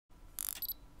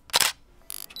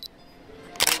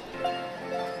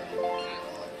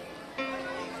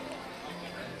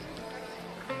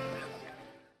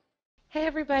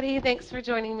everybody, thanks for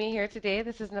joining me here today.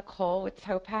 This is Nichole with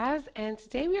Topaz, and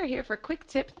today we are here for Quick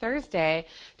Tip Thursday.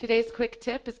 Today's quick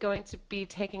tip is going to be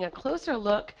taking a closer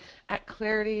look at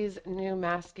Clarity's new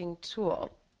masking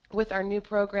tool. With our new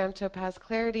program, Topaz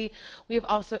Clarity, we have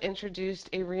also introduced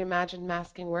a reimagined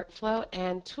masking workflow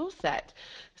and toolset.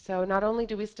 So not only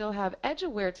do we still have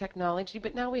EdgeAware technology,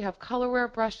 but now we have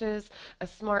ColorAware brushes, a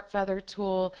smart feather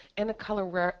tool, and a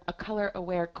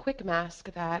ColorAware quick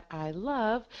mask that I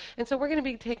love. And so we're going to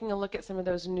be taking a look at some of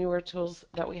those newer tools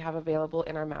that we have available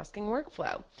in our masking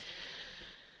workflow.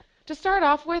 To start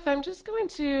off with, I'm just going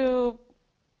to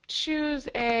choose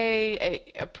a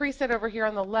preset over here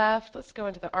on the left. Let's go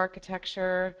into the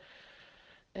architecture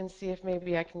and see if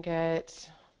maybe I can get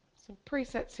some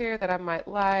presets here that I might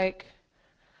like.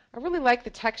 I really like the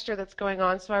texture that's going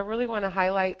on, so I really want to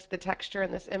highlight the texture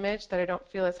in this image that I don't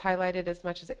feel is highlighted as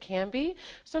much as it can be.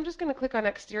 So I'm just going to click on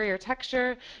exterior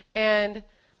texture, and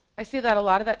I see that a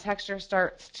lot of that texture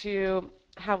starts to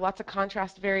have lots of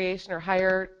contrast variation or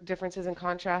higher differences in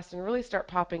contrast and really start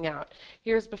popping out.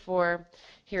 Here's before,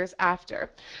 here's after.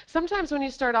 Sometimes when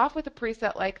you start off with a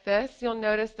preset like this, you'll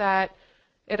notice that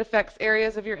it affects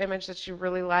areas of your image that you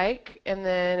really like, and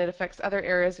then it affects other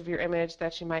areas of your image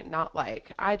that you might not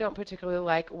like. I don't particularly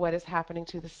like what is happening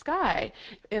to the sky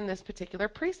in this particular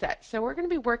preset. So we're going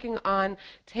to be working on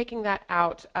taking that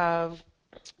out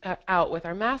with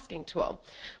our masking tool.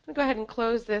 I'm going to go ahead and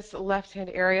close this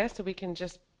left-hand area so we can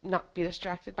just not be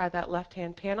distracted by that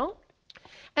left-hand panel.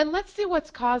 And let's see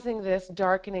what's causing this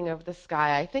darkening of the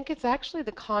sky. I think it's actually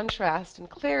the contrast and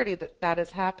clarity that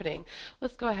is happening.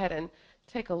 Let's go ahead and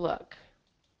take a look.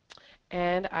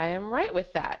 And I am right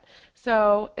with that.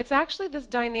 So it's actually this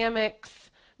dynamics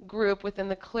group within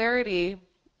the clarity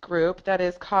group that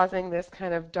is causing this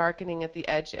kind of darkening at the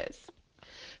edges.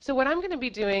 So what I'm going to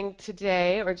be doing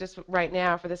today, or just right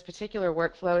now for this particular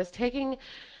workflow, is taking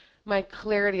my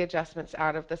clarity adjustments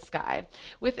out of the sky.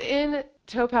 Within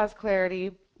Topaz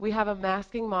Clarity, we have a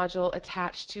masking module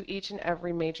attached to each and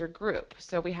every major group.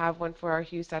 So we have one for our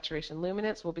hue, saturation,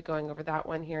 luminance. We'll be going over that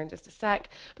one here in just a sec,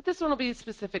 but this one will be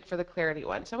specific for the clarity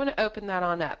one. So I'm going to open that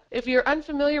on up. If you're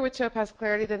unfamiliar with Topaz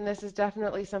Clarity, then this is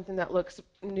definitely something that looks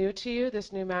new to you,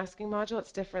 this new masking module.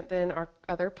 It's different than our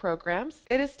other programs.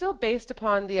 It is still based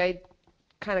upon the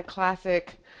kind of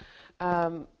classic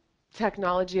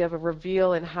technology of a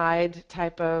reveal and hide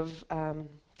type of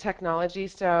technology.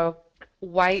 So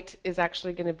white is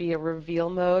actually going to be a reveal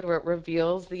mode where it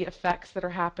reveals the effects that are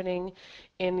happening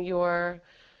in your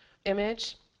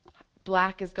image.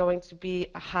 Black is going to be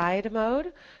a hide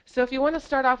mode. So if you want to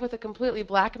start off with a completely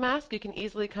black mask, you can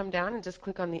easily come down and just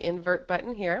click on the invert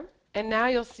button here. And now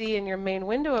you'll see in your main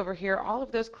window over here, all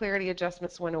of those clarity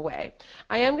adjustments went away.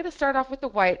 I am going to start off with the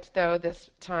white though this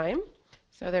time.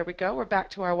 So there we go, we're back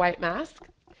to our white mask.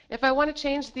 If I want to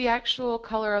change the actual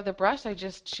color of the brush, I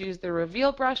just choose the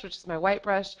reveal brush, which is my white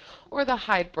brush, or the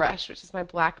hide brush, which is my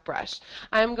black brush.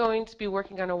 I'm going to be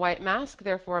working on a white mask,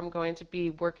 therefore I'm going to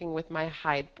be working with my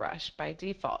hide brush by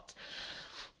default.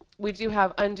 We do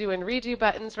have undo and redo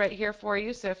buttons right here for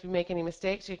you, so if you make any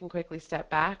mistakes, you can quickly step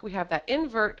back. We have that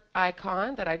invert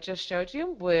icon that I just showed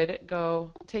you, would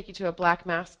take you to a black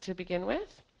mask to begin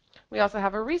with. We also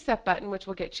have a reset button, which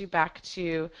will get you back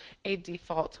to a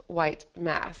default white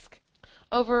mask.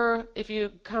 Over, if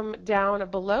you come down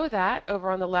below that,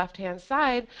 over on the left-hand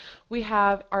side, we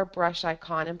have our brush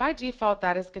icon, and by default,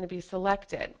 that is going to be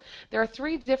selected. There are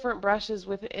 3 different brushes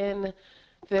within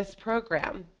this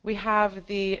program. We have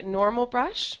the normal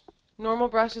brush. Normal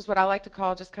brush is what I like to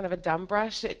call just kind of a dumb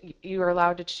brush. You are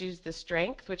allowed to choose the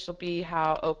strength, which will be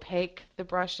how opaque the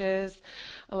brush is.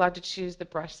 Allowed to choose the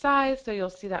brush size, so you'll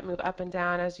see that move up and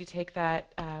down. As you take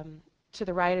that to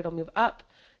the right, it'll move up.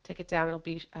 Take it down, it'll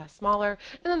be smaller.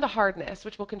 And then the hardness,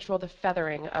 which will control the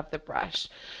feathering of the brush.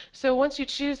 So once you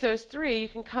choose those 3, you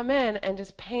can come in and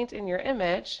just paint in your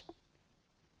image.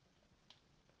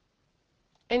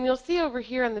 And you'll see over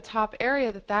here in the top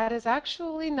area that that is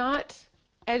actually not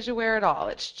EdgeAware at all.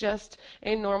 It's just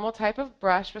a normal type of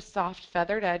brush with soft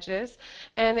feathered edges,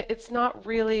 and it's not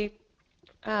really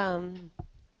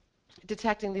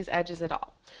detecting these edges at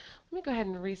all. Let me go ahead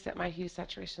and reset my hue,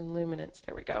 saturation, luminance.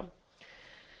 There we go.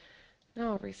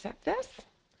 Now I'll reset this.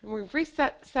 And we've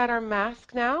set our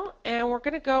mask now, and we're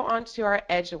going to go on to our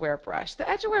EdgeAware brush. The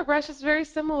EdgeAware brush is very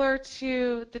similar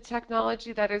to the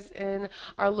technology that is in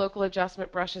our local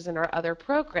adjustment brushes in our other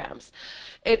programs.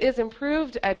 It is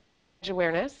improved edge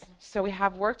awareness, so we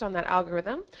have worked on that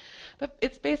algorithm, but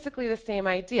it's basically the same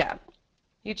idea.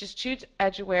 You just choose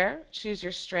EdgeAware, choose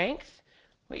your strength.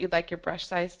 what you'd like your brush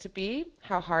size to be,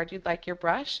 how hard you'd like your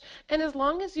brush, and as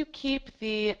long as you keep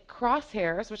the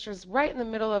crosshairs, which is right in the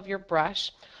middle of your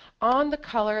brush, on the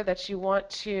color that you want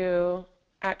to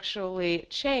actually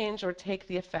change or take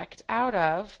the effect out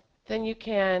of, then you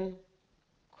can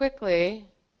quickly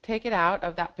take it out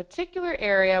of that particular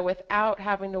area without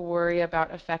having to worry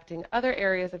about affecting other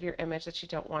areas of your image that you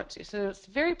don't want to. So it's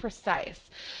very precise.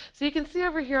 So you can see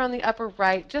over here on the upper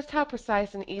right just how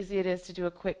precise and easy it is to do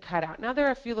a quick cutout. Now there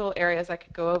are a few little areas I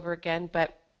could go over again,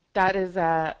 but that is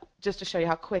just to show you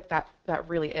how quick that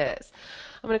really is.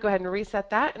 I'm going to go ahead and reset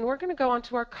that, and we're going to go on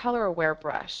to our ColorAware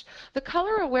brush. The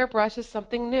ColorAware brush is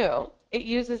something new. It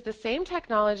uses the same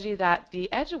technology that the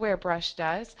EdgeAware brush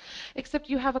does, except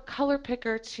you have a color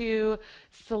picker to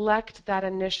select that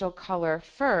initial color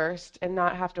first and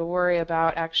not have to worry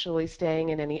about actually staying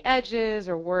in any edges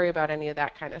or worry about any of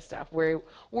that kind of stuff. Worry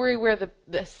where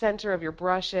the center of your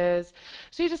brush is.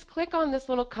 So you just click on this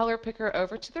little color picker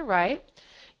over to the right.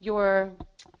 Your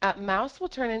mouse will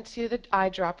turn into the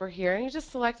eyedropper here, and you just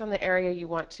select on the area you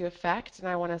want to affect, and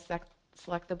I want to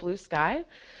select the blue sky.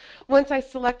 Once I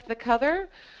select the color,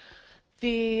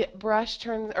 the brush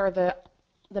turns, or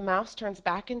the mouse turns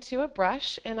back into a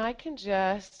brush, and I can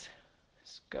just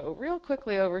go real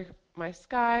quickly over my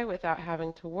sky without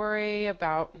having to worry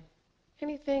about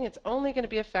anything. It's only going to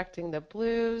be affecting the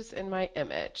blues in my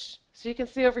image. So you can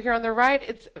see over here on the right,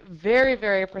 it's very,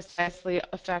 very precisely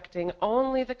affecting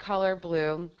only the color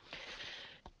blue.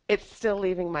 It's still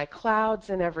leaving my clouds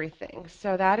and everything.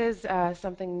 So that is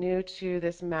something new to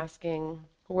this masking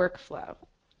workflow.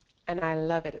 And I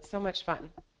love it. It's so much fun.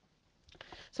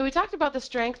 So we talked about the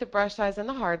strength, the brush size, and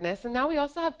the hardness, and now we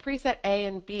also have preset A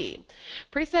and B.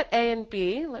 Preset A and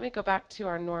B, let me go back to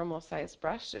our normal size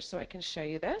brush just so I can show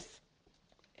you this.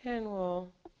 And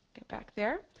we'll get back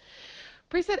there.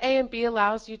 Preset A and B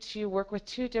allows you to work with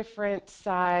two different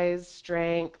size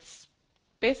strengths,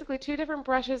 basically two different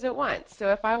brushes at once.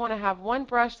 So if I want to have one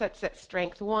brush that's at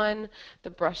strength 1, the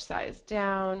brush size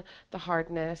down, the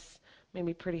hardness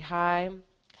maybe pretty high.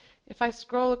 If I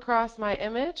scroll across my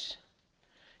image,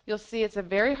 you'll see it's a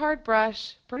very hard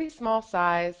brush, pretty small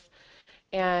size,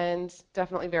 and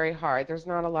definitely very hard. There's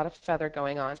not a lot of feather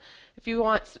going on. If you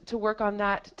want to work on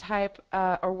that type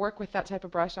or work with that type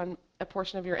of brush on a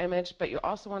portion of your image, but you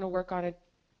also want to work on a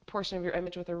portion of your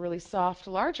image with a really soft,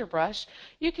 larger brush,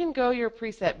 you can go your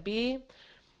preset B,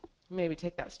 maybe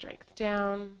take that strength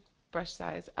down, brush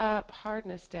size up,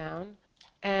 hardness down,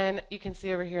 and you can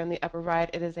see over here in the upper right,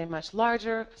 it is a much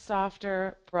larger,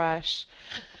 softer brush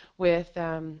with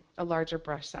a larger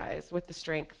brush size with the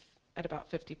strength at about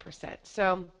 50%.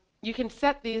 So you can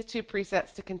set these two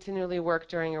presets to continually work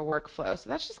during your workflow. So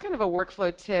that's just kind of a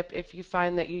workflow tip if you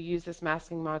find that you use this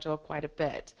masking module quite a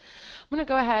bit. I'm going to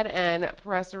go ahead and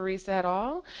press reset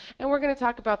all, and we're going to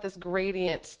talk about this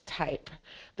gradient type.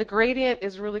 The gradient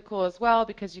is really cool as well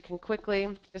because you can quickly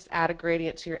just add a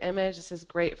gradient to your image. This is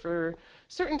great for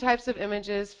certain types of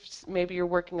images. Maybe you're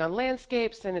working on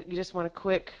landscapes and you just want a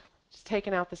quick, just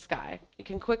taking out the sky. You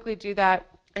can quickly do that,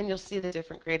 and you'll see the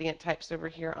different gradient types over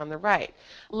here on the right.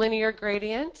 Linear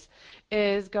gradient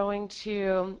is going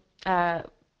to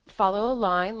follow a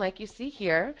line like you see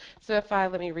here. So if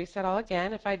let me reset all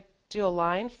again. If I do a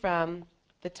line from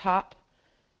the top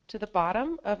to the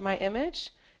bottom of my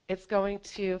image, it's going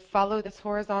to follow this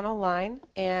horizontal line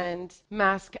and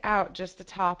mask out just the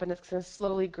top, and it's going to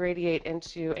slowly gradiate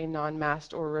into a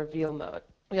non-masked or reveal mode.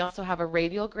 We also have a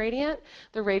radial gradient.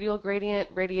 The radial gradient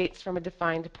radiates from a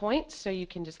defined point, so you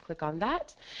can just click on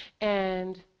that,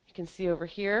 and you can see over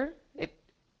here it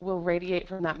will radiate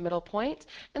from that middle point.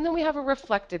 And then we have a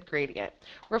reflected gradient.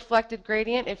 Reflected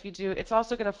gradient, if you do, it's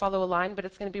also going to follow a line, but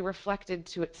it's going to be reflected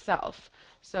to itself.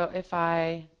 So if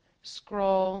I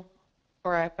scroll,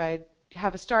 or if I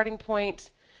have a starting point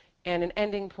and an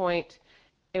ending point,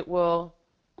 it will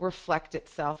reflect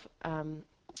itself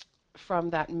from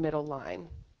that middle line.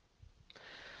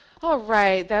 All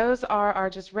right, those are our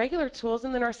just regular tools,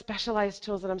 and then our specialized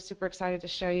tools that I'm super excited to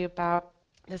show you about.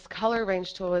 This color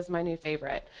range tool is my new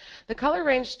favorite. The color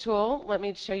range tool, let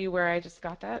me show you where I just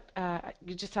got that.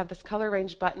 You just have this color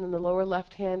range button in the lower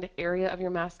left hand area of your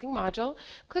masking module.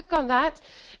 Click on that,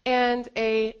 and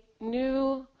a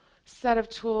new set of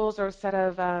tools or set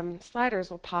of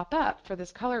sliders will pop up for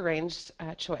this color range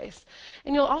choice.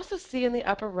 And you'll also see in the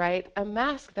upper right a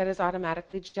mask that is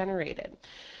automatically generated.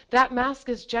 That mask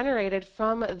is generated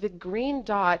from the green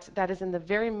dot that is in the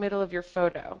very middle of your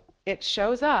photo. It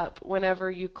shows up whenever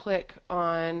you click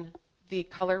on the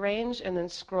color range and then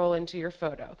scroll into your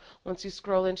photo. Once you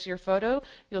scroll into your photo,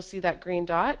 you'll see that green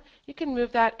dot. You can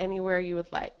move that anywhere you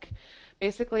would like.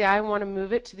 Basically, I want to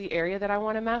move it to the area that I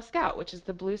want to mask out, which is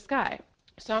the blue sky.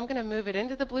 So I'm going to move it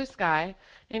into the blue sky,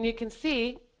 and you can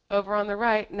see over on the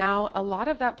right, now a lot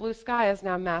of that blue sky is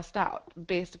now masked out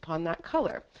based upon that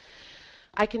color.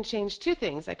 I can change two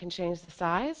things. I can change the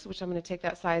size, which I'm going to take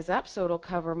that size up so it'll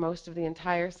cover most of the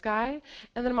entire sky.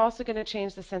 And then I'm also going to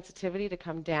change the sensitivity to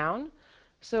come down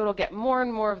so it'll get more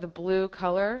and more of the blue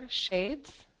color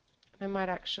shades. I might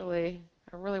actually,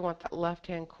 I really want that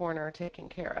left-hand corner taken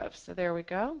care of. So there we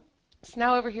go. So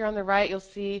now over here on the right, you'll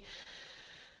see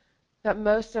that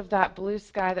most of that blue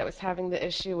sky that was having the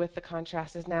issue with the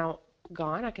contrast is now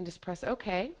gone. I can just press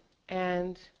OK,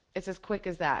 and it's as quick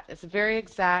as that. It's very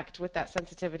exact with that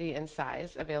sensitivity and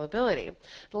size availability.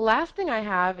 The last thing I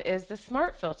have is the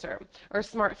Smart Filter, or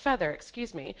Smart Feather,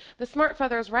 excuse me. The Smart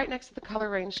Feather is right next to the Color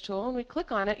Range tool. When we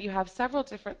click on it, you have several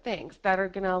different things that are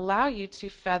going to allow you to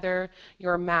feather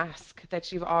your mask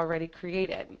that you've already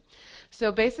created. So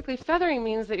basically, feathering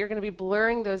means that you're going to be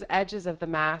blurring those edges of the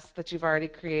mask that you've already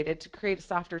created to create a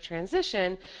softer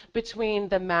transition between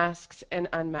the masks and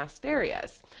unmasked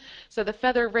areas. So the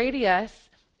feather radius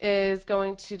is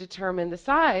going to determine the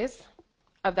size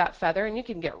of that feather, and you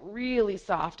can get really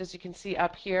soft, as you can see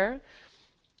up here,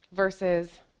 versus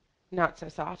not so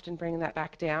soft, and bring that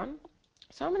back down.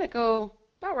 So I'm going to go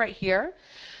about right here.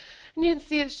 And you can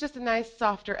see it's just a nice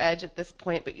softer edge at this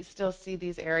point, but you still see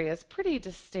these areas pretty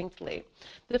distinctly.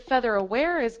 The Feather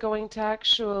Aware is going to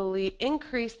actually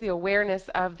increase the awareness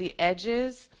of the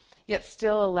edges, yet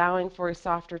still allowing for a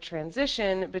softer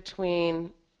transition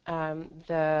between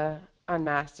the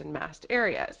unmasked and masked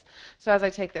areas. So as I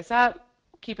take this up,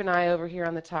 keep an eye over here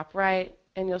on the top right,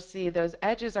 and you'll see those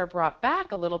edges are brought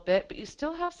back a little bit, but you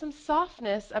still have some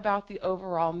softness about the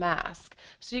overall mask.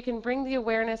 So you can bring the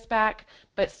awareness back,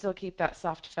 but still keep that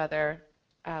soft feather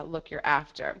look you're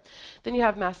after. Then you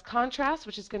have mask contrast,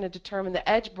 which is going to determine the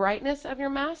edge brightness of your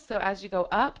mask. So as you go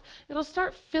up, it'll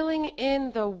start filling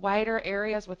in the whiter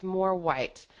areas with more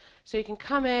white. So you can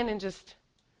come in and just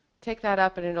take that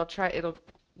up, and it'll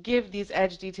give these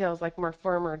edge details like more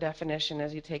firmer definition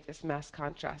as you take this mask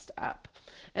contrast up.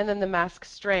 And then the mask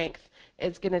strength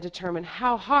is going to determine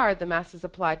how hard the mask is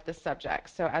applied to the subject.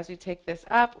 So as you take this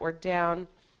up or down,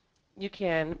 you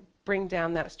can bring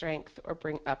down that strength or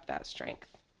bring up that strength.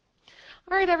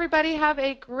 All right, everybody, have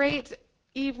a great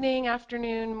evening,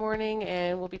 afternoon, morning,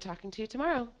 and we'll be talking to you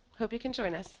tomorrow. Hope you can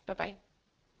join us. Bye-bye.